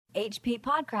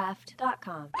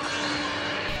hppodcraft.com.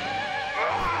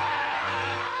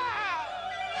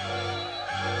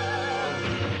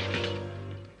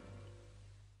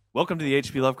 Welcome to the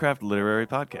H.P. Lovecraft Literary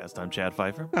Podcast. I'm Chad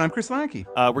Pfeiffer. And I'm Chris Lackey.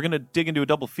 We're going to dig into a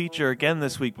double feature again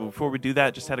this week, but before we do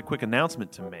that, just had a quick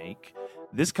announcement to make.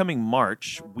 This coming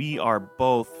March, we are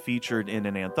both featured in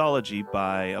an anthology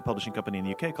by a publishing company in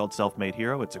the UK called Self-Made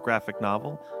Hero. It's a graphic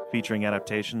novel featuring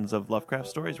adaptations of Lovecraft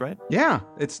stories, right? Yeah,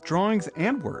 it's drawings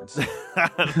and words.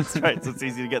 That's right, so it's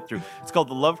easy to get through. It's called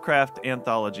the Lovecraft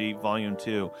Anthology, Volume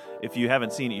 2. If you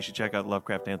haven't seen it, you should check out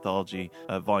Lovecraft Anthology,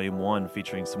 Volume 1,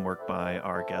 featuring some work by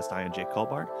our guest, Ian J.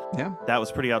 Colbard. Yeah. That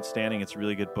was pretty outstanding. It's a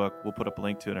really good book. We'll put up a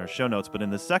link to it in our show notes. But in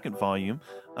the second volume,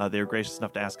 they were gracious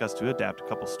enough to ask us to adapt a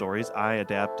couple stories. I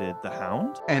adapted The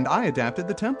Hound. And I adapted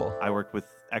The Temple. I worked with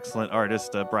excellent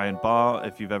artist Brian Baugh.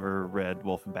 If you've ever read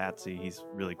Wolf and Batsy, he's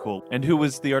really cool. And who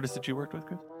was the artist that you worked with,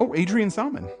 Chris? Oh, Adrian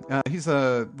Salmon. He's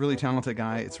a really talented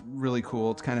guy. It's really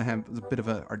cool. It's kind of have a bit of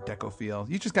an Art Deco feel.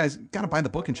 You just guys got to buy the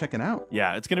book and check it out.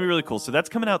 Yeah, it's going to be really cool. So that's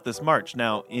coming out this March.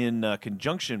 Now, in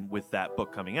conjunction with that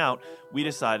book coming out, we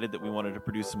decided that we wanted to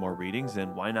produce some more readings,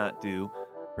 and why not do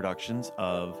productions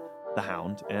of The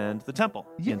Hound and The Temple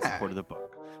in support of the book.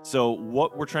 So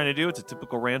what we're trying to do, it's a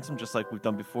typical ransom, just like we've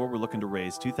done before. We're looking to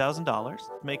raise $2,000.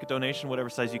 Make a donation, whatever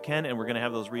size you can, and we're going to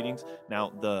have those readings. Now,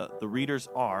 the readers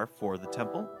are, for The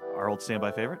Temple, our old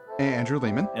standby favorite, Andrew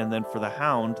Lehman. And then for The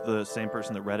Hound, the same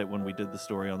person that read it when we did the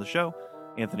story on the show,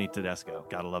 Anthony Tedesco.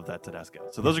 Gotta love that Tedesco.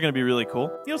 So those are going to be really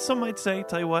cool. You know, some might say,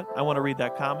 tell you what, I want to read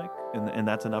that comic, and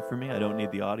that's enough for me. I don't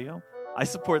need the audio. I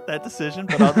support that decision,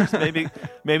 but others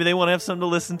maybe they want to have something to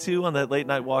listen to on that late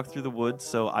night walk through the woods.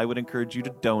 So I would encourage you to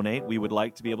donate. We would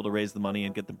like to be able to raise the money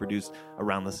and get them produced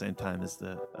around the same time as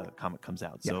the comic comes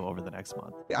out. So over the next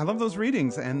month. I love those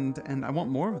readings, and I want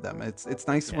more of them. It's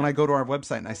nice when I go to our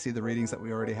website and I see the readings that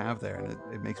we already have there, and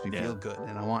it makes me feel good,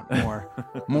 and I want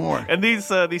more. And these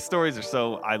stories are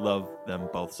so, I love them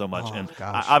both so much.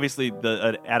 Gosh. Obviously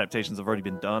the adaptations have already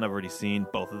been done. I've already seen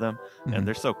both of them, and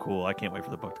they're so cool. I can't wait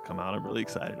for the book to come out. I'm really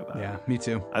excited about it. Yeah, me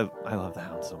too. I love The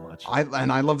Hound so much. I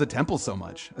love The Temple so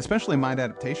much, especially my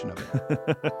adaptation of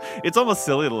it. It's almost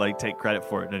silly to take credit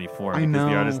for it in any form. I know. Because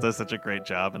the artist does such a great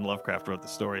job, and Lovecraft wrote the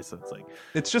story, so it's like...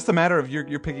 It's just a matter of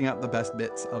you're picking out the best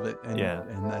bits of it, and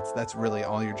that's really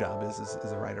all your job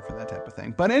is a writer for that type of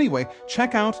thing. But anyway,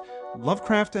 check out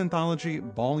Lovecraft Anthology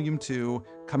Volume 2,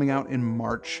 coming out in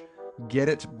March. Get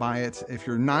it, buy it. If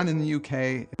you're not in the UK,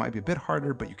 it might be a bit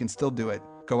harder, but you can still do it.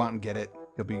 Go out and get it.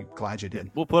 You'll be glad you did.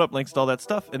 We'll put up links to all that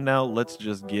stuff, and now let's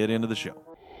just get into the show.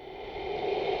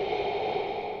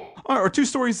 Our two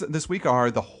stories this week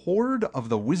are The Hoard of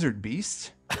the Wizard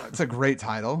Beast. It's a great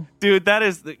title. Dude, that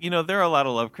is, there are a lot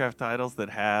of Lovecraft titles that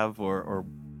have or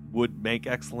would make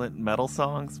excellent metal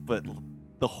songs, but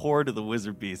The Hoard of the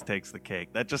Wizard Beast takes the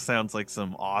cake. That just sounds like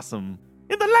some awesome...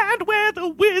 In the land where the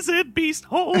wizard beast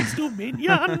holds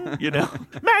dominion,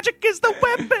 magic is the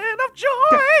weapon of choice.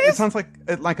 Yeah, it sounds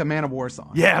like a Man of War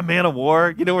song. Yeah, Man of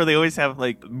War. Where they always have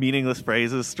meaningless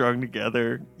phrases strung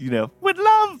together. When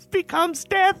love becomes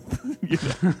death,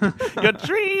 your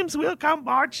dreams will come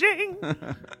marching.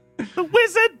 The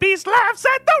wizard beast laughs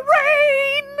at the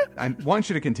rain. I want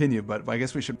you to continue, but I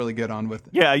guess we should really get on with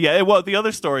it. Yeah. Well, the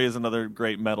other story is another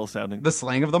great metal sounding. The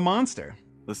Slaying of the Monster.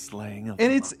 The Slaying of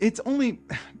And it's only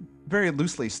very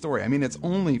loosely story. I mean, it's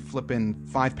only flipping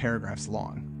 5 paragraphs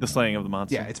long. The Slaying of the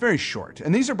Monster. Yeah, it's very short.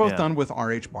 And these are both done with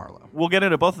R.H. Barlow. We'll get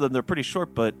into both of them. They're pretty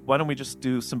short, but why don't we just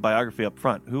do some biography up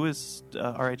front? Who is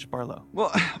R.H. Barlow?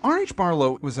 Well, R.H.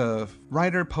 Barlow was a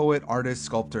writer, poet, artist,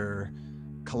 sculptor,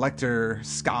 collector,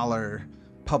 scholar,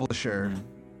 publisher,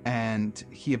 and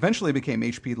he eventually became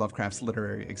H.P. Lovecraft's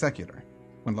literary executor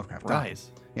when Lovecraft died.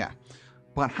 Right. Yeah.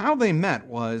 But how they met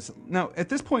was, now at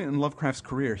this point in Lovecraft's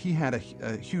career, he had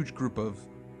a huge group of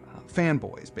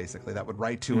fanboys, basically, that would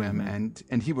write to him,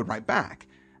 and he would write back.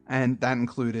 And that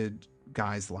included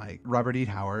guys like Robert E.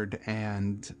 Howard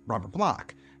and Robert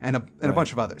Bloch and a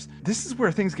bunch of others. This is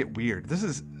where things get weird. This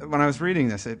is, when I was reading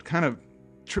this, it kind of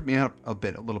tripped me out a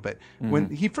little bit. When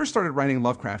he first started writing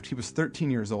Lovecraft, he was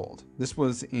 13 years old. This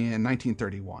was in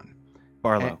 1931.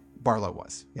 Barlow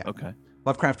was, yeah. Okay.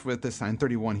 Lovecraft, with this time,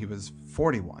 31, he was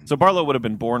 41. So Barlow would have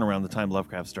been born around the time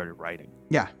Lovecraft started writing.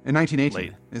 Yeah, in 1918,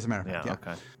 Late. as a matter of fact. Yeah,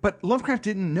 okay. But Lovecraft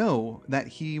didn't know that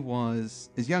he was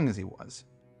as young as he was.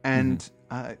 And,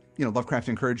 Lovecraft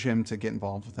encouraged him to get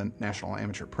involved with the National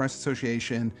Amateur Press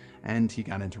Association, and he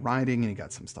got into writing, and he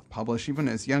got some stuff published, even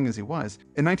as young as he was.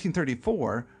 In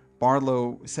 1934,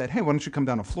 Barlow said, hey, why don't you come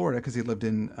down to Florida, because he lived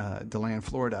in DeLand,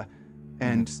 Florida,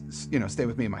 and stay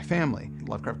with me and my family.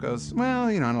 Lovecraft goes, well,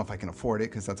 I don't know if I can afford it,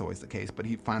 because that's always the case, but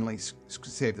he finally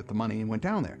saved up the money and went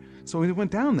down there. So when he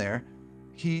went down there,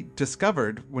 he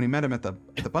discovered, when he met him at the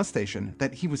bus station,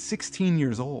 that he was 16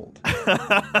 years old.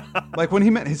 Like, when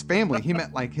he met his family, he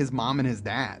met like his mom and his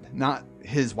dad, not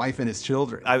his wife and his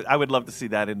children. I would love to see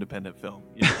that independent film.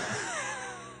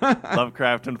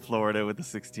 Lovecraft in Florida with a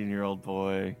 16-year-old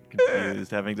boy, confused,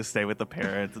 having to stay with the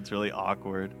parents. It's really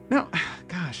awkward. Now,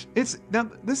 gosh, this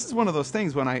is one of those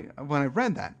things. When I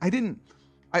read that, I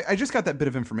just got that bit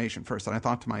of information first, and I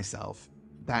thought to myself,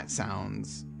 that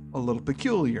sounds a little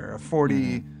peculiar. A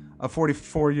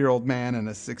 44-year-old man and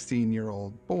a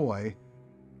 16-year-old boy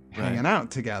hanging out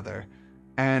together.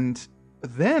 And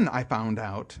then I found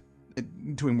out,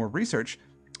 doing more research,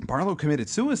 Barlow committed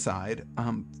suicide,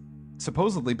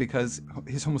 supposedly because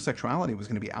his homosexuality was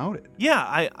going to be outed. Yeah,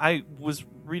 I was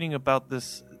reading about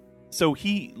this. So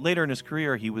he, later in his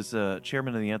career, he was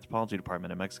chairman of the anthropology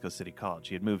department at Mexico City College.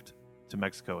 He had moved to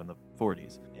Mexico in the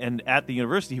 40s. And at the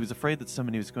university, he was afraid that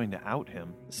somebody was going to out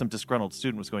him. Some disgruntled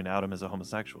student was going to out him as a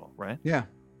homosexual, right? Yeah.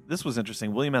 This was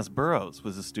interesting. William S. Burroughs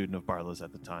was a student of Barlow's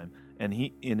at the time, and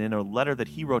in a letter that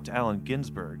he wrote to Allen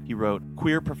Ginsberg, he wrote,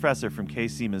 "Queer professor from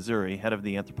KC, Missouri, head of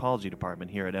the anthropology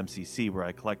department here at MCC, where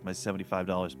I collect my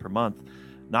 $75 per month,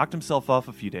 knocked himself off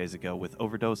a few days ago with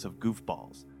overdose of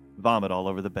goofballs. Vomit all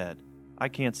over the bed. I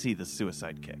can't see the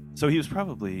suicide kick." So he was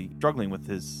probably struggling with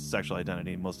his sexual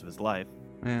identity most of his life.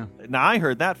 Yeah. Now, I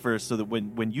heard that first, so that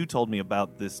when you told me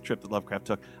about this trip that Lovecraft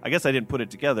took, I guess I didn't put it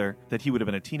together that he would have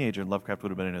been a teenager and Lovecraft would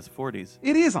have been in his 40s.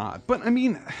 It is odd, but I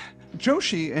mean,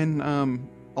 Joshi in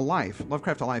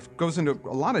Lovecraft Alive, goes into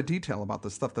a lot of detail about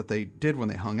the stuff that they did when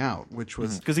they hung out, which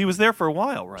was... Because he was there for a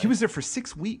while, right? He was there for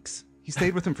 6 weeks. He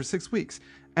stayed with him for 6 weeks.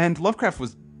 And Lovecraft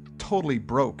was totally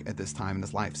broke at this time in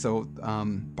his life, so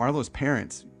Barlow's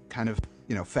parents kind of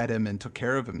fed him and took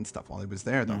care of him and stuff while he was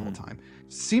there the whole time.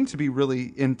 Seemed to be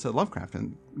really into Lovecraft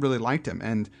and really liked him.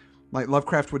 And like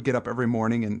Lovecraft would get up every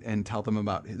morning and tell them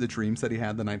about the dreams that he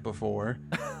had the night before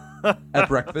at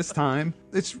breakfast time.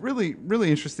 It's really, really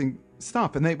interesting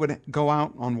stuff. And they would go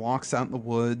out on walks out in the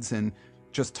woods and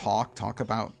just talk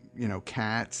about,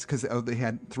 cats, because they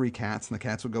had 3 cats and the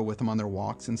cats would go with them on their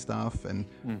walks and stuff. And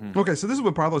okay, so this is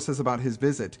what Barlow says about his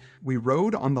visit. "We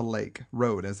rode on the lake,"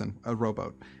 rode as in a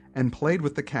rowboat, "and played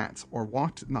with the cats, or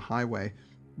walked in the highway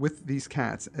with these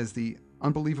cats as the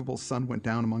unbelievable sun went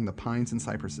down among the pines and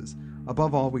cypresses.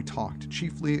 Above all, we talked,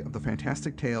 chiefly of the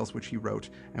fantastic tales which he wrote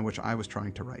and which I was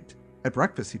trying to write. At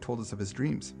breakfast, he told us of his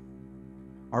dreams.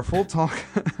 Our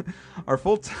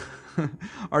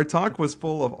talk was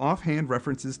full of offhand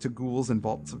references to ghouls and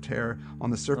vaults of terror on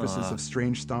the surfaces of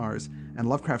strange stars, and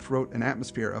Lovecraft wrote an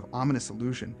atmosphere of ominous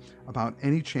illusion about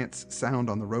any chance sound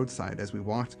on the roadside as we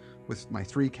walked with my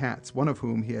 3 cats, one of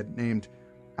whom he had named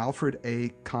Alfred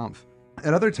A. Kampf.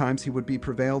 At other times, he would be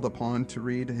prevailed upon to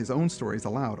read his own stories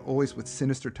aloud, always with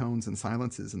sinister tones and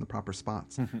silences in the proper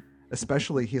spots.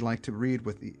 Especially, he liked to read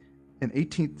with an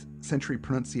 18th century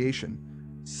pronunciation,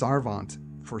 Sarvant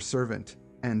for servant,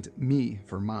 and me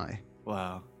for my."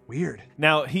 Wow. Weird.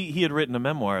 Now, he had written a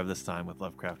memoir of this time with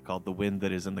Lovecraft called The Wind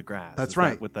That Is in the Grass. That's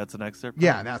right. That's an excerpt?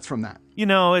 Yeah, that's from that.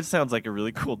 It sounds like a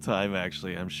really cool time,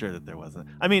 actually. I'm sure that there wasn't.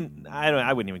 I mean,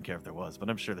 I wouldn't even care if there was, but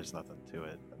I'm sure there's nothing to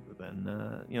it other than,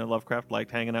 Lovecraft liked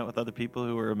hanging out with other people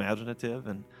who were imaginative,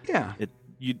 and yeah,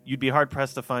 you'd be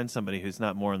hard-pressed to find somebody who's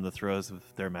not more in the throes of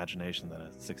their imagination than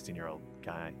a 16-year-old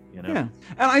guy, Yeah.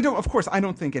 And I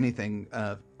don't think anything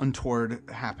untoward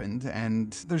happened,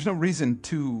 and there's no reason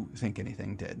to think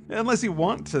anything did. Unless you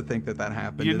want to think that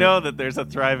happened. You know that there's a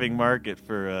thriving market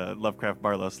for Lovecraft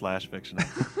Barlow / fiction.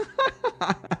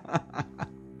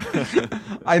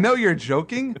 I know you're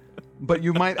joking, but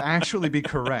you might actually be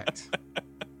correct.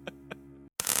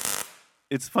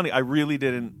 It's funny, I really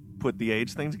didn't put the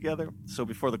age thing together. So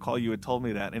before the call, you had told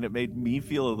me that, and it made me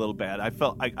feel a little bad. I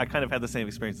felt I kind of had the same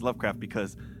experience as Lovecraft,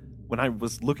 because when I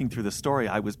was looking through the story,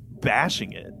 I was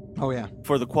bashing it. Oh, yeah.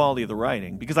 For the quality of the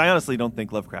writing, because I honestly don't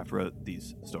think Lovecraft wrote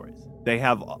these stories. They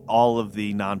have all of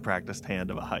the non-practiced hand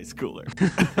of a high schooler.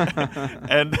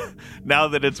 And now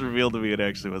that it's revealed to me it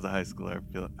actually was a high schooler,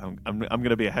 I feel I'm going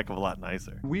to be a heck of a lot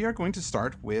nicer. We are going to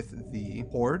start with the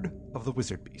Hoard of the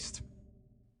Wizard Beast.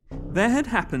 There had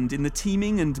happened in the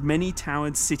teeming and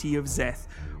many-towered city of Szeth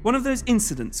one of those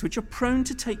incidents which are prone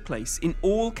to take place in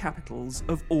all capitals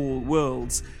of all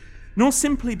worlds. Nor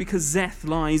simply because Szeth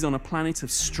lies on a planet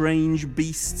of strange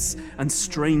beasts and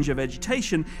stranger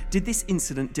vegetation did this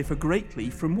incident differ greatly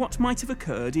from what might have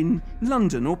occurred in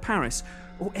London or Paris,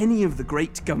 or any of the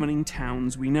great governing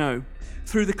towns we know.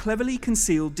 Through the cleverly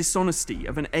concealed dishonesty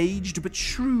of an aged but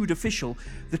shrewd official,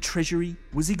 the treasury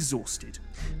was exhausted.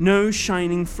 No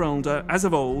shining frolder, as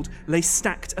of old, lay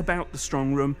stacked about the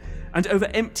strong room, and over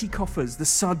empty coffers the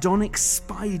sardonic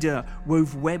spider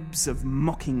wove webs of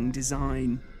mocking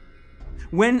design.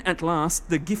 When at last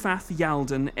the Gifath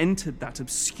Yalden entered that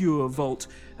obscure vault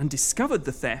and discovered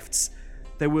the thefts,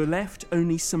 there were left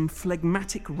only some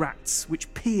phlegmatic rats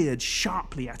which peered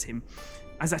sharply at him,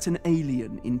 as at an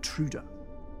alien intruder.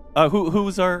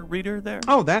 Who's our reader there?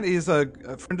 Oh, that is a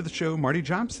friend of the show, Marty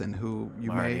Jobson, who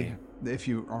you may, if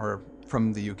you are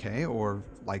from the UK or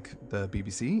like the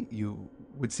BBC, you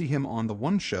would see him on The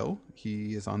One Show.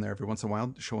 He is on there every once in a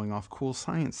while showing off cool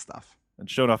science stuff. And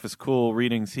showed off his cool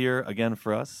readings here again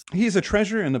for us. He's a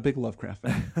treasure and a big Lovecraft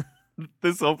fan.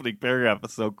 This opening paragraph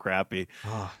is so crappy.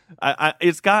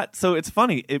 It's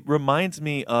funny. It reminds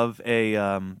me of a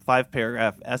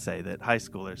 5-paragraph essay that high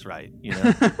schoolers write, you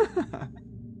know?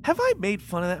 Have I made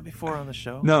fun of that before on the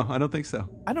show? No, I don't think so.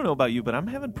 I don't know about you, but I'm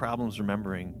having problems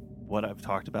remembering what I've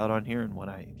talked about on here and what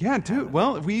I... Yeah, dude.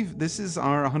 Well, this is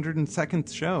our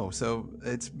 102nd show, so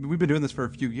we've been doing this for a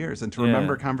few years, and to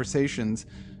remember conversations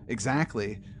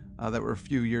exactly that were a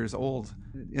few years old,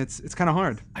 it's kind of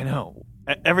hard. I know.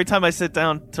 Every time I sit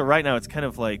down to write now, it's kind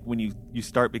of like when you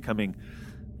start becoming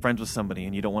friends with somebody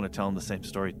and you don't want to tell them the same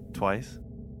story twice.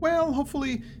 Well,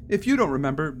 hopefully, if you don't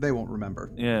remember, they won't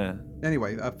remember. Yeah.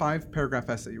 Anyway, a 5-paragraph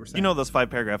essay you were saying. You know those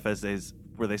 5-paragraph essays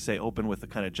where they say open with a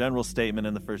kind of general statement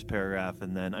in the first paragraph,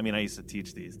 and then, I used to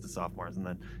teach these to sophomores, and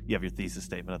then you have your thesis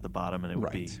statement at the bottom, and it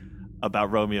would be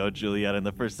about Romeo and Juliet, and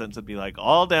the first sentence would be like,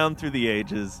 all down through the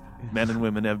ages, men and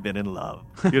women have been in love.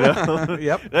 You know?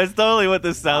 Yep. That's totally what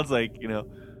this sounds like, you know.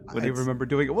 I remember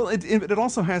doing it. Well, it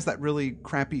also has that really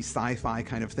crappy sci-fi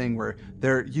kind of thing where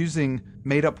they're using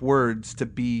made-up words to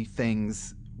be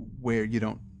things where you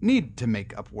don't need to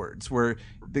make up words. Where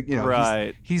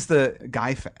he's the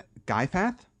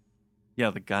Guyfath?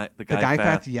 Yeah, the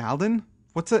Guyfath Yalden.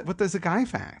 What does a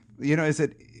Guyfath? You know, is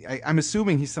it? I'm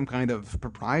assuming he's some kind of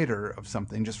proprietor of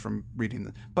something just from reading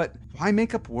the. But why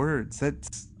make up words?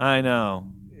 I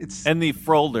know. And the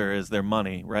frolder is their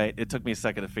money, right? It took me a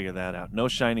second to figure that out. No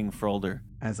shining frolder.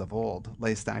 As of old,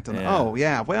 lay stacked on Oh,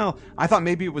 yeah. Well, I thought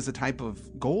maybe it was a type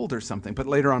of gold or something, but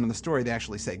later on in the story, they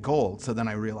actually say gold. So then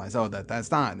I realized,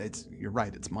 that's not. You're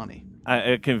right, it's money.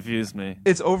 It confused me.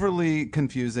 It's overly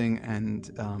confusing, and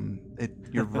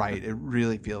you're right. It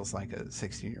really feels like a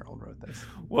 16-year-old wrote this.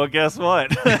 Well, guess what?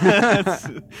 But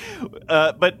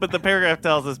the paragraph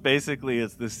tells us basically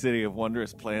it's this city of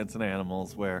wondrous plants and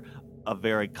animals where a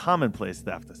very commonplace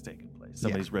theft has taken place.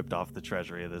 Somebody's ripped off the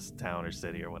treasury of this town or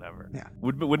city or whatever. Yeah.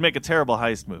 Would make a terrible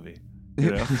heist movie.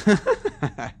 You know?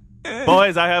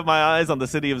 Boys, I have my eyes on the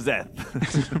city of Zeth.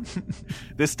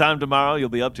 This time tomorrow, you'll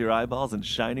be up to your eyeballs in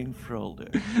shining frolder.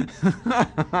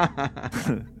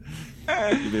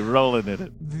 You'll be rolling in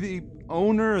it. The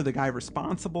owner, or the guy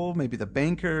responsible, maybe the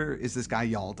banker, is this guy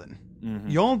Yalden. Mm-hmm.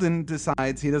 Yalden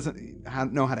decides he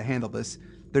doesn't know how to handle this.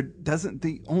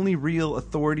 The only real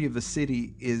authority of the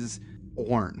city is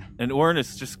Orn. And Orn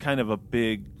is just kind of a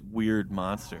big, weird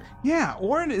monster. Yeah,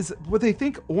 Orn is what they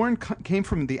think. Orn came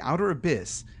from the outer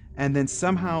abyss and then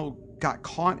somehow got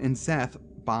caught in Zeth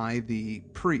by the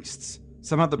priests.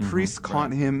 Somehow the priests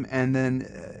caught him, and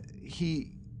then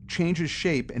he changed his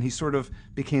shape and he sort of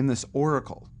became this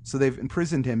oracle. So they've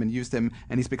imprisoned him and used him,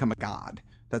 and he's become a god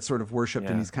that's sort of worshipped,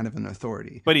 and he's kind of an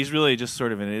authority. But he's really just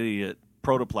sort of an idiot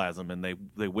protoplasm, and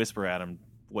they whisper at him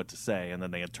what to say, and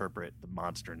then they interpret the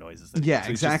monster noises. Yeah, so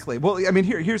exactly. Well,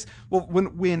 here's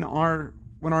when our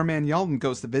man Yalden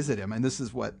goes to visit him, and this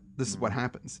is what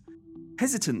happens.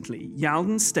 Hesitantly,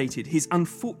 Yalden stated his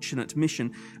unfortunate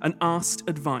mission and asked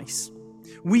advice,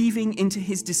 weaving into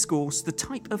his discourse the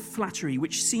type of flattery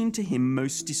which seemed to him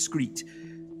most discreet.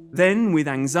 Then, with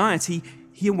anxiety,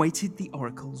 he awaited the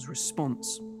oracle's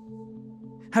response.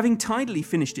 Having tidily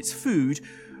finished its food,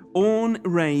 Orn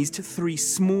raised 3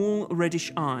 small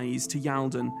reddish eyes to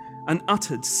Yalden and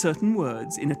uttered certain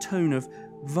words in a tone of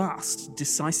vast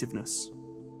decisiveness.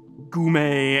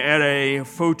 Gume ere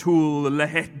fotul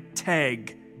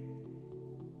leheteg.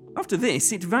 After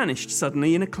this, it vanished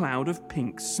suddenly in a cloud of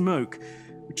pink smoke,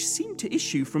 which seemed to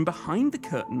issue from behind the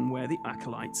curtain where the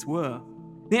acolytes were.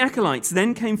 The acolytes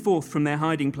then came forth from their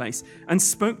hiding place and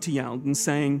spoke to Yalden,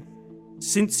 saying,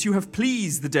 "Since you have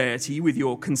pleased the deity with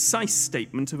your concise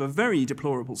statement of a very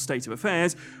deplorable state of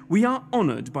affairs, we are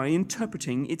honoured by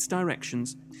interpreting its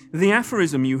directions. The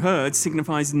aphorism you heard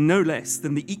signifies no less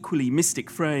than the equally mystic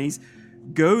phrase,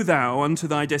 'Go thou unto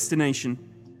thy destination.'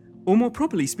 Or more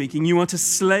properly speaking, you are to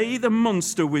slay the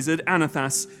monster wizard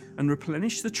Anathas, and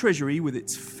replenish the treasury with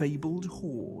its fabled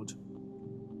hoard.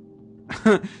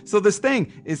 So this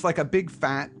thing is like a big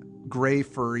fat gray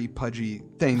furry pudgy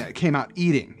thing that came out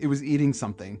eating. It was eating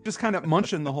something, just kind of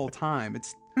munching the whole time.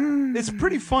 It's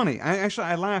pretty funny.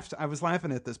 I laughed. I was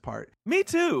laughing at this part. Me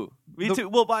too.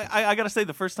 Well, I gotta say,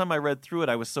 the first time I read through it,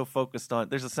 I was so focused on.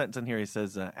 There's a sentence in here. He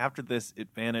says, "After this, it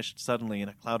vanished suddenly in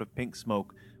a cloud of pink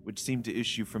smoke, which seemed to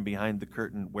issue from behind the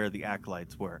curtain where the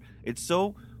acolytes were." It's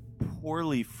so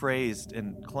poorly phrased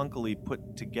and clunkily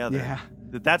put together. Yeah.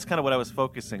 That's kind of what I was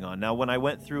focusing on. Now, when I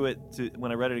went through it,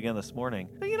 when I read it again this morning,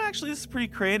 actually, this is pretty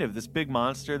creative. This big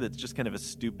monster that's just kind of a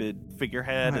stupid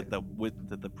figurehead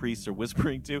that the priests are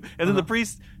whispering to. And then the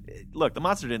priest, look, the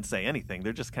monster didn't say anything.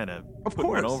 They're just kind of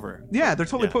putting one over. Yeah, they're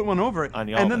totally putting one over. On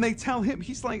and then they tell him,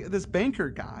 he's like this banker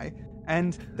guy,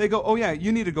 and they go, oh yeah,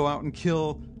 you need to go out and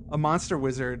kill a monster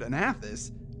wizard,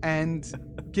 Anathis, and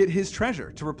get his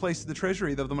treasure to replace the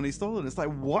treasury of the money stolen. It's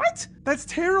like, what? That's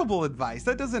terrible advice.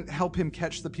 That doesn't help him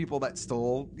catch the people that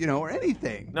stole, or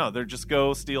anything. No, they're just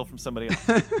go steal from somebody else.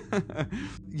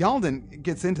 Yalden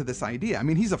gets into this idea. I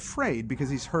mean, he's afraid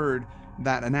because he's heard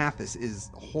that Anathis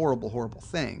is a horrible, horrible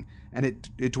thing. And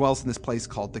it dwells in this place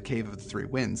called the Cave of the Three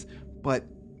Winds. But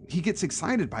he gets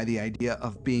excited by the idea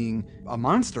of being a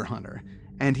monster hunter.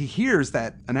 And he hears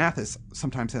that Anathis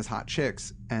sometimes has hot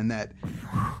chicks, and that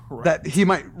that he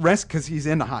might because he's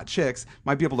into hot chicks,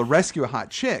 might be able to rescue a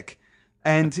hot chick.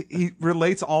 And he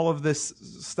relates all of this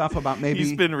stuff about maybe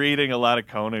he's been reading a lot of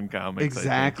Conan comics.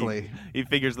 Exactly. He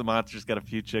figures the monster's got a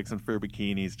few chicks in fur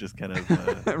bikinis, just kind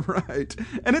of right.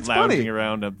 And it's lounging funny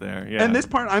around up there. Yeah. And this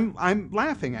part, I'm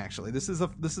laughing actually. This is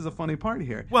a funny part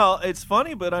here. Well, it's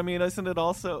funny, but I mean, isn't it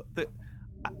also that?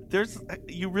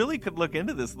 You really could look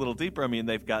into this a little deeper. I mean,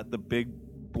 they've got the big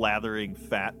blathering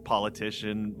fat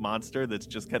politician monster that's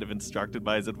just kind of instructed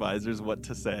by his advisors what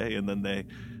to say, and then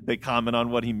they comment on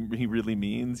what he really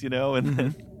means, and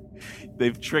then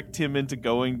they've tricked him into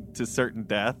going to certain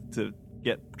death to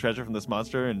get treasure from this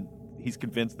monster, and he's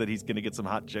convinced that he's going to get some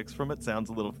hot chicks from it. Sounds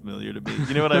a little familiar to me.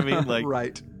 You know what I mean? Like,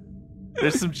 right.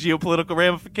 There's some geopolitical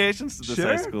ramifications to this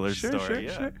high schooler's story.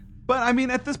 Sure. But I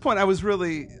mean, at this point, I was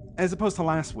really, as opposed to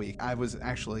last week, I was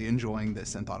actually enjoying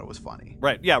this and thought it was funny.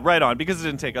 Right. Yeah, right on. Because it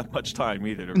didn't take up much time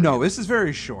either. To read. No, this is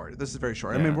very short. Yeah.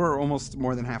 I mean, we're almost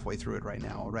more than halfway through it right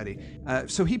now already.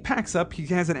 So he packs up. He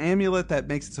has an amulet that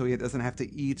makes it so he doesn't have to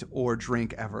eat or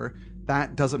drink ever.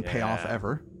 That doesn't pay off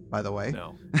ever, by the way.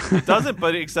 No, it doesn't.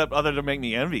 But except other to make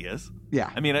me envious.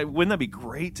 Yeah. I mean, wouldn't that be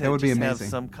great to just have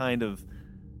some kind of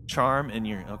charm, and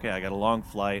I got a long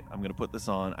flight, I'm going to put this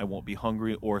on, I won't be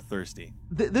hungry or thirsty.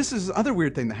 This is the other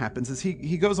weird thing that happens is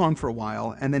he goes on for a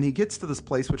while, and then he gets to this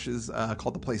place which is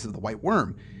called the place of the White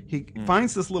Worm. He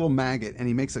finds this little maggot, and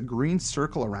he makes a green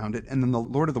circle around it, and then the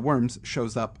Lord of the Worms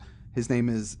shows up. His name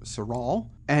is Saral,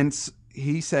 and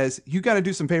he says, you got to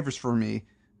do some favors for me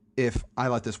if I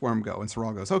let this worm go. And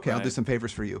Saral goes, okay, right. I'll do some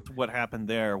favors for you. What happened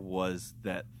there was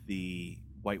that the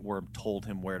White Worm told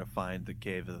him where to find the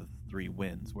Cave of the Three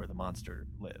Winds, where the monster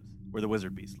lives, where the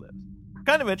wizard beast lives.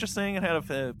 Kind of interesting. It had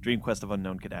a Dream Quest of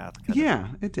Unknown Kadath.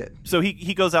 It did. So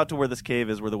he goes out to where this cave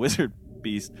is, where the wizard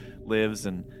beast lives,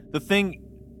 and the thing,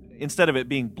 instead of it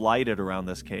being blighted around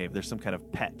this cave, there's some kind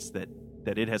of pets that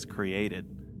it has created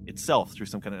itself through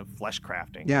some kind of flesh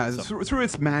crafting. Yeah, through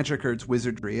its magic or its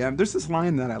wizardry. There's this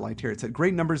line that I liked here. It said,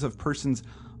 great numbers of persons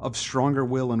of stronger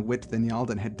will and wit than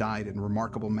Yalden had died in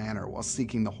remarkable manner while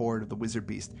seeking the hoard of the wizard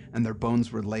beast, and their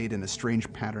bones were laid in a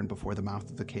strange pattern before the mouth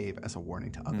of the cave as a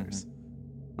warning to others.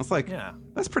 I was like,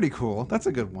 that's pretty cool. That's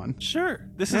a good one. Sure.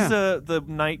 This is the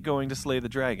knight going to slay the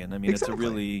dragon. I mean, It's a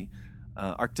really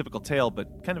archetypical tale,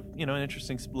 but kind of, an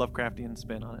interesting Lovecraftian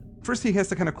spin on it. First, he has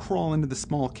to kind of crawl into the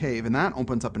small cave, and that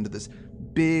opens up into this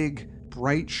big,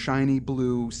 bright, shiny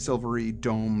blue, silvery,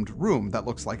 domed room that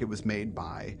looks like it was made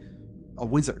by a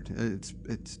wizard.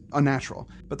 It's unnatural.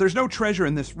 But there's no treasure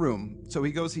in this room, so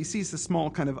he sees the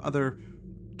small kind of other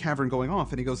cavern going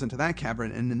off, and he goes into that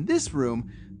cavern, and in this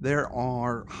room, there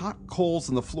are hot coals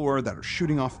on the floor that are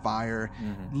shooting off fire,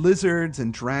 lizards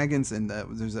and dragons, and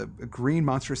there's a green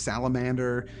monster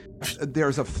salamander.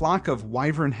 There's a flock of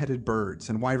wyvern-headed birds,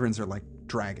 and wyverns are like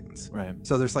dragons. Right.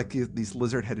 So there's like these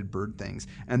lizard-headed bird things,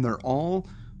 and they're all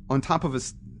on top of a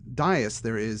dais.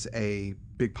 There is a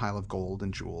big pile of gold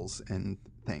and jewels and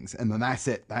things, and then that's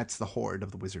it. That's the Hoard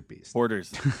of the wizard beast.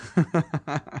 Hoarders.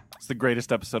 It's the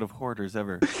greatest episode of Hoarders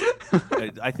ever.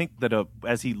 I think that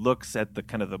as he looks at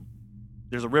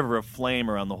there's a river of flame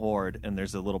around the Hoard, and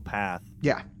there's a little path.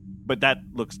 Yeah. But that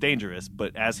looks dangerous,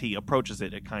 but as he approaches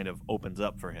it, it kind of opens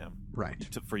up for him. Right.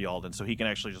 For Yalden, so he can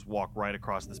actually just walk right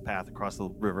across this path, across the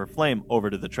River of Flame, over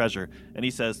to the treasure. And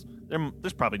he says,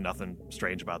 there's probably nothing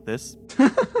strange about this.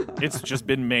 It's just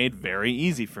been made very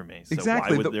easy for me. So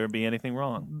exactly. Why would there be anything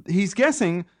wrong? He's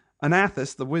guessing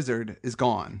Anathis, the wizard, is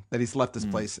gone, that he's left this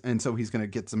place, and so he's going to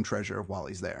get some treasure while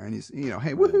he's there. And he's,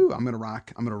 hey, woohoo, I'm going to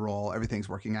rock, I'm going to roll, everything's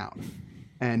working out.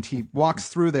 And he walks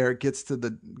through there, gets to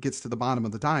the bottom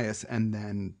of the dais, and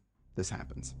then this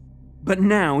happens. But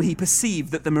now he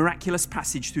perceived that the miraculous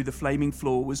passage through the flaming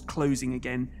floor was closing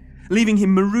again, leaving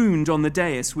him marooned on the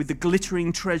dais with the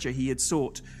glittering treasure he had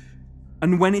sought.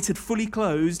 And when it had fully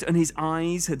closed and his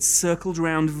eyes had circled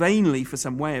round vainly for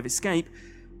some way of escape,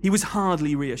 he was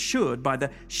hardly reassured by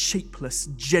the shapeless,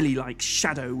 jelly-like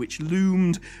shadow which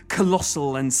loomed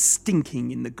colossal and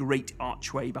stinking in the great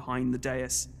archway behind the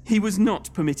dais. He was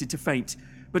not permitted to faint,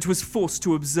 but was forced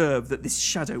to observe that this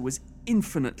shadow was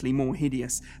infinitely more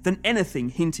hideous than anything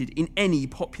hinted in any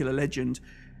popular legend,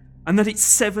 and that its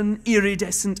 7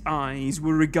 iridescent eyes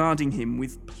were regarding him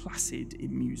with placid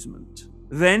amusement.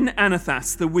 Then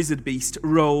Anathas, the wizard beast,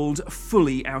 rolled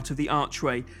fully out of the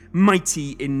archway,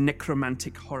 mighty in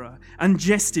necromantic horror, and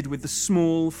jested with the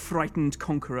small, frightened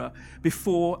conqueror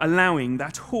before allowing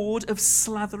that horde of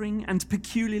slathering and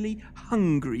peculiarly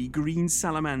hungry green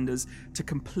salamanders to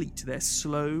complete their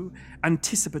slow,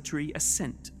 anticipatory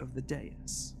ascent of the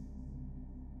dais.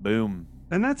 Boom.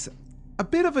 And that's a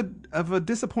bit of a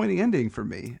disappointing ending for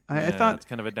me. I thought it's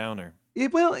kind of a downer. I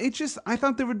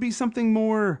thought there would be something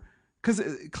more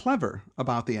clever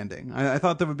about the ending. I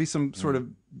thought there would be some sort of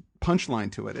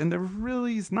punchline to it, and there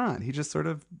really is not. He just sort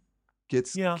of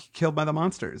gets killed by the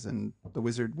monsters, and the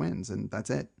wizard wins, and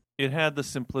that's it. It had the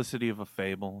simplicity of a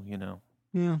fable,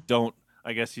 Yeah.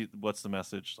 I guess what's the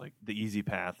message? Like, the easy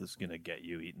path is going to get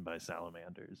you eaten by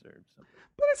salamanders or something.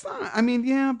 But it's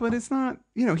not, but it's not,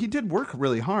 he did work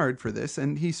really hard for this,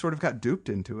 and he sort of got duped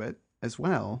into it as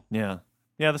well. Yeah.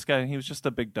 Yeah, this guy, he was just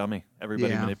a big dummy.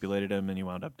 Everybody manipulated him, and he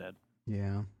wound up dead.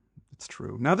 Yeah, it's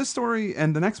true. Now, this story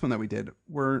and the next one that we did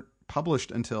were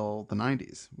published until the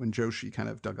 90s, when Joshi kind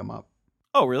of dug them up.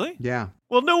 Oh, really? Yeah.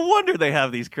 Well, no wonder they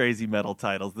have these crazy metal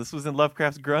titles. This was in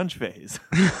Lovecraft's grunge phase.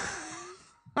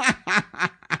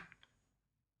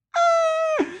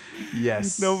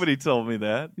 Yes. Nobody told me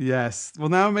that. Yes. Well,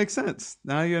 now it makes sense.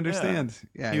 Now you understand.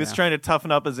 Yeah. He was trying to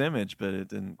toughen up his image, but it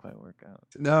didn't quite work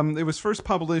out. It was first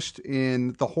published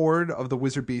in The Hoard of the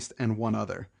Wizard Beast and One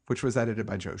Other, which was edited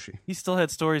by Joshi. He still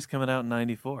had stories coming out in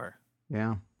 94.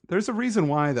 Yeah. There's a reason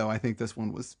why, though. I think this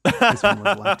one was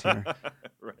left here.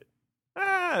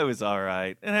 Right. It was all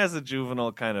right. It has a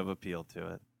juvenile kind of appeal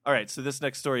to it. All right. So this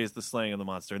next story is The Slaying of the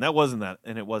Monster. And it was in that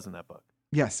book.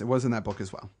 Yes, it was in that book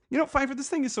as well. Pfeiffer, this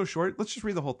thing is so short. Let's just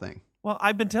read the whole thing. Well,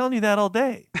 I've been telling you that all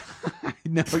day.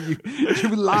 No, you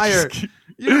liar.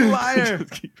 You liar.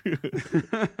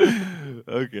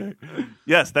 Okay.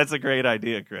 Yes, that's a great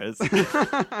idea, Chris.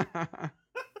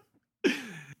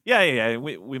 Yeah.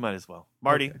 We might as well.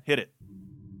 Marty, hit it.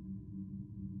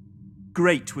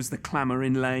 Great was the clamour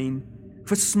in Lane,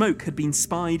 for smoke had been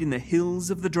spied in the hills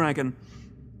of the dragon.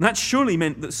 That surely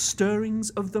meant that stirrings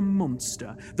of the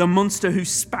monster who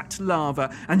spat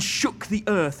lava and shook the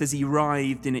earth as he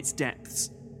writhed in its depths.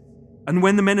 And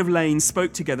when the men of Lane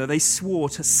spoke together, they swore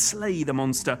to slay the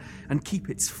monster and keep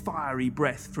its fiery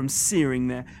breath from searing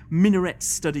their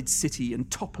minaret-studded city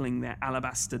and toppling their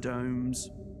alabaster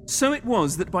domes. So it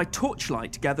was that by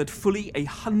torchlight gathered fully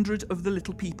 100 of the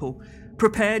little people,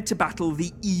 prepared to battle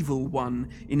the evil one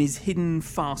in his hidden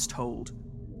fasthold.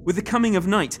 With the coming of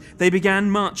night, they began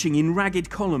marching in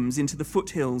ragged columns into the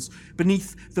foothills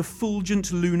beneath the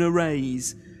fulgent lunar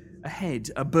rays. Ahead,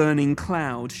 a burning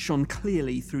cloud shone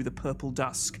clearly through the purple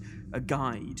dusk, a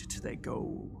guide to their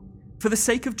goal. For the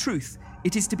sake of truth,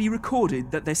 it is to be recorded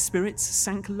that their spirits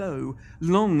sank low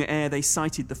long ere they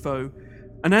sighted the foe,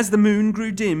 and as the moon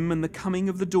grew dim and the coming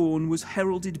of the dawn was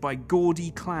heralded by gaudy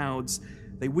clouds,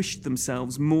 they wished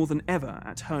themselves more than ever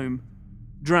at home,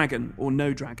 dragon or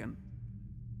no dragon.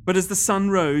 But as the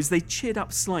sun rose, they cheered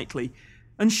up slightly,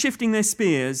 and shifting their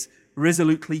spears,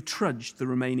 resolutely trudged the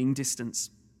remaining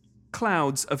distance.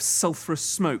 Clouds of sulphurous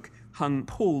smoke hung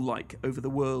pall-like over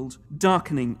the world,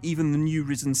 darkening even the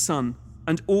new-risen sun,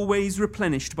 and always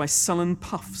replenished by sullen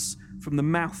puffs from the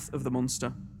mouth of the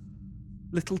monster.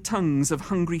 Little tongues of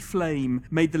hungry flame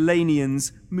made the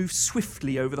Lanians move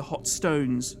swiftly over the hot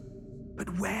stones.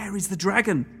 "But where is the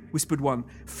dragon?" whispered one,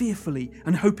 fearfully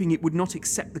and hoping it would not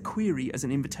accept the query as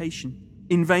an invitation.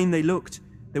 In vain they looked.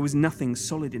 There was nothing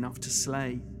solid enough to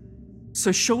slay.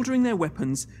 So shouldering their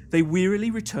weapons, they wearily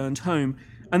returned home,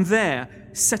 and there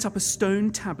set up a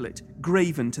stone tablet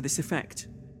graven to this effect.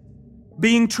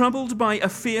 Being troubled by a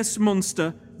fierce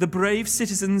monster, the brave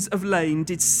citizens of Lane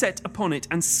did set upon it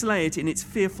and slay it in its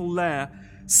fearful lair,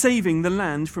 saving the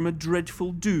land from a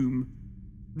dreadful doom.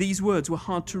 These words were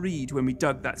hard to read when we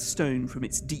dug that stone from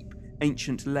its deep,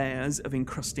 ancient layers of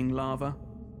encrusting lava.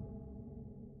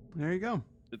 There you go.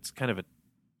 It's kind of a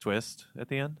twist at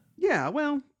the end. Yeah,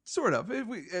 well, sort of.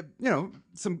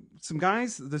 Some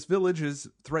guys, this village is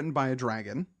threatened by a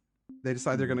dragon. They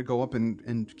decide they're going to go up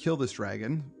and kill this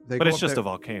dragon. But it's just a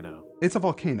volcano. It's a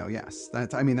volcano, yes.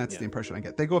 That's the impression I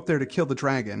get. They go up there to kill the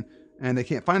dragon, and they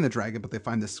can't find the dragon, but they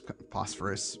find this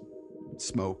phosphorus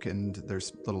smoke, and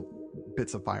there's little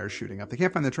bits of fire shooting up. They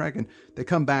can't find the dragon. They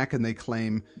come back and they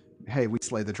claim, hey, we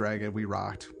slayed the dragon, we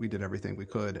rocked, we did everything we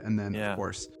could. And then, of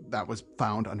course, that was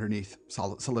found underneath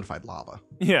solidified lava.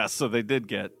 Yeah, so they did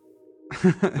get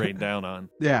rained down on.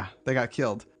 Yeah, they got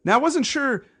killed. Now, I wasn't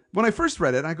sure... When I first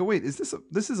read it, I go, wait,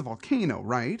 this is a volcano,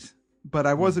 right? But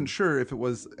I wasn't sure if it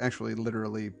was actually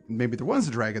literally, maybe there was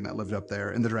a dragon that lived up there,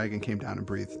 and the dragon came down and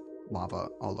breathed lava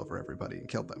all over everybody and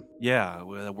killed them. Yeah,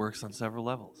 well, that works on several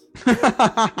levels.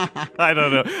 I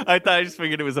don't know. I just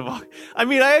figured it was a volcano. I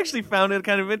mean, I actually found it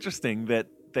kind of interesting that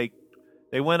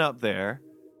they went up there,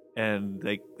 and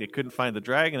they couldn't find the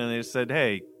dragon, and they just said,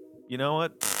 hey, you know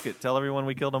what? Tell everyone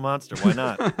we killed a monster. Why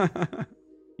not?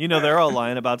 You know, they're all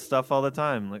lying about stuff all the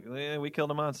time. Like, we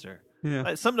killed a monster.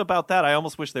 Yeah. Something about that, I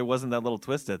almost wish there wasn't that little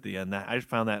twist at the end. I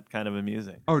found that kind of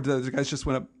amusing. Oh, the guys just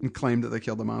went up and claimed that they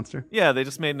killed the monster? Yeah, they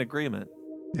just made an agreement.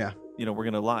 Yeah. You know, we're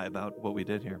going to lie about what we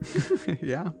did here.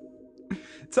 Yeah.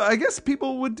 So I guess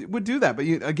people would do that. But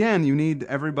you need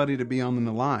everybody to be on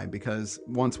the lie, because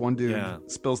once one dude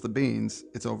spills the beans,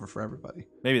 it's over for everybody.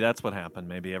 Maybe that's what happened.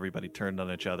 Maybe everybody turned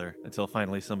on each other until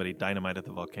finally somebody dynamited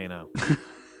the volcano.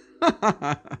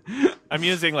 I'm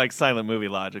using like silent movie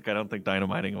logic. I don't think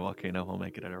dynamiting a volcano will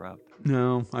make it erupt.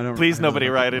 No, I don't. Please, nobody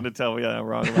write in to tell me I'm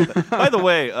wrong about that. By the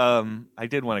way, I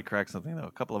did want to correct something though.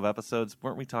 A couple of episodes,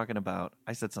 weren't we talking about?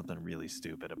 I said something really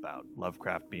stupid about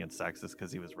Lovecraft being sexist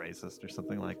because he was racist or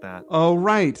something like that. Oh,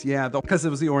 right, yeah, because it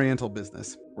was the Oriental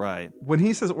business. Right. When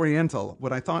he says Oriental,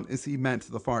 what I thought is he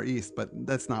meant the Far East, but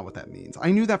that's not what that means. I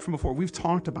knew that from before. We've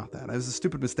talked about that. It was a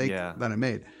stupid mistake that I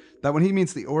made. That when he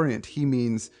means the Orient, he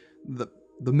means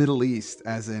the Middle East,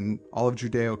 as in all of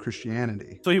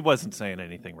Judeo-Christianity. So he wasn't saying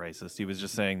anything racist. He was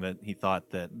just saying that he thought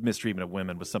that mistreatment of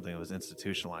women was something that was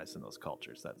institutionalized in those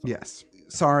cultures. That's all. Yes.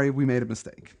 Sorry, we made a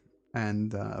mistake.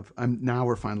 And now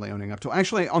we're finally owning up to it.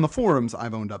 Actually, on the forums,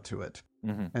 I've owned up to it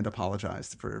and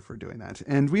apologized for doing that.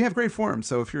 And we have great forums,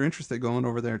 so if you're interested, go on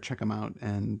over there, check them out,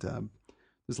 and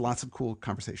there's lots of cool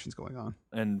conversations going on.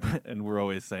 And we're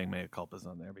always saying mea culpas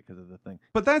on there because of the thing.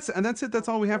 But that's it. That's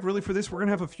all we have really for this. We're going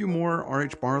to have a few more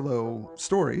R.H. Barlow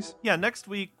stories. Yeah, next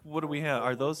week, what do we have?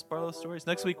 Are those Barlow stories?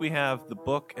 Next week we have The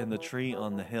Book and the Tree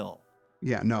on the Hill.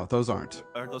 Yeah, no, those aren't.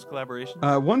 Are those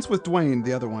collaborations? One's with Dwayne,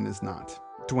 the other one is not.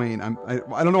 Dwayne, I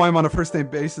don't know why I'm on a first name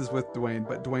basis with Dwayne,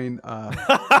 but Dwayne...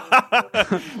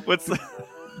 What's the...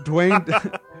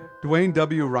 Dwayne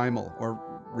W. Rimmel, or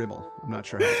Rimmel. I'm not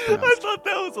sure how it's pronounced. I thought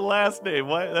that was the last name.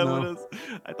 Why?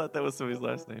 I thought that was somebody's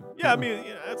last name. Yeah, I mean,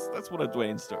 that's one of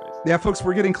Dwayne's stories. Yeah, folks,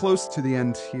 we're getting close to the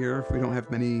end here. We don't have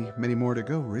many more to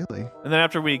go, really. And then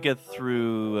after we get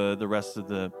through the rest of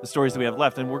the stories that we have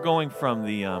left, and we're going from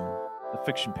the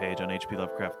fiction page on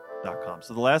hplovecraft.com.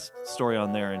 So the last story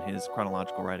on there in his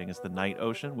chronological writing is The Night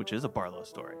Ocean, which is a Barlow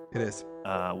story. It is.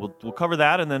 We'll cover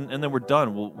that, and then we're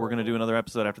done. We're going to do another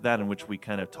episode after that in which we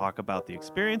kind of talk about the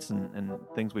experience and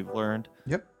things we've learned.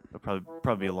 Yep. It'll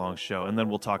probably be a long show, and then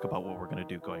we'll talk about what we're going to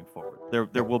do going forward.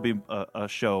 There will be a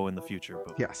show in the future,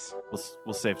 but yes,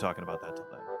 we'll save talking about that till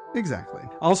then. Exactly.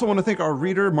 I also want to thank our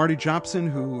reader, Marty Jobson,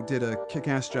 who did a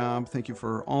kick-ass job. Thank you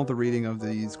for all the reading of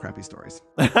these crappy stories.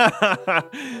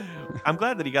 I'm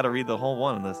glad that he got to read the whole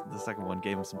one, and the second one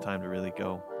gave him some time to really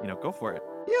go for it.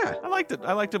 Yeah. I liked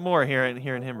it more hearing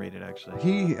him read it, actually.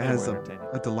 He has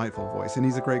a delightful voice, and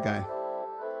he's a great guy.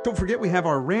 Don't forget, we have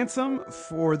our ransom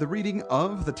for the reading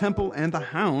of The Temple and the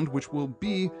Hound, which will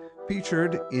be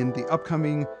featured in the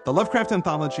upcoming The Lovecraft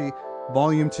Anthology,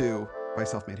 Volume 2, by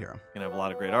Self-Made Hero. We're going to have a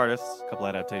lot of great artists, a couple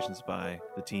adaptations by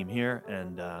the team here,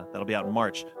 and that'll be out in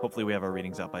March. Hopefully we have our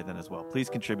readings out by then as well. Please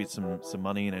contribute some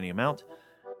money in any amount,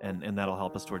 and that'll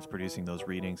help us towards producing those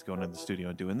readings, going to the studio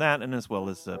and doing that, and as well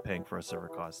as paying for our server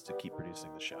costs to keep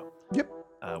producing the show. Yep.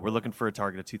 We're looking for a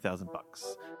target of $2,000.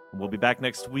 We'll be back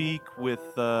next week with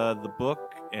the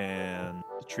book and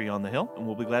The Tree on the Hill, and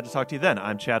we'll be glad to talk to you then.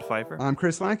 I'm Chad Pfeiffer. I'm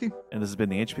Chris Lackey. And this has been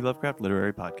the H.P. Lovecraft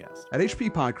Literary Podcast. At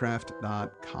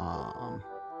hppodcraft.com.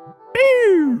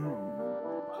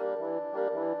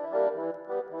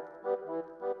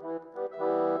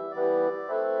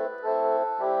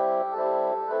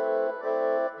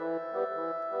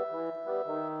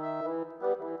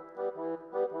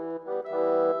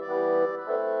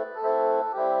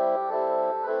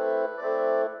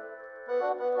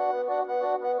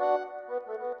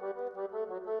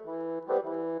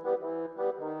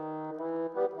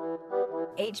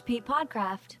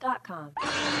 hppodcraft.com.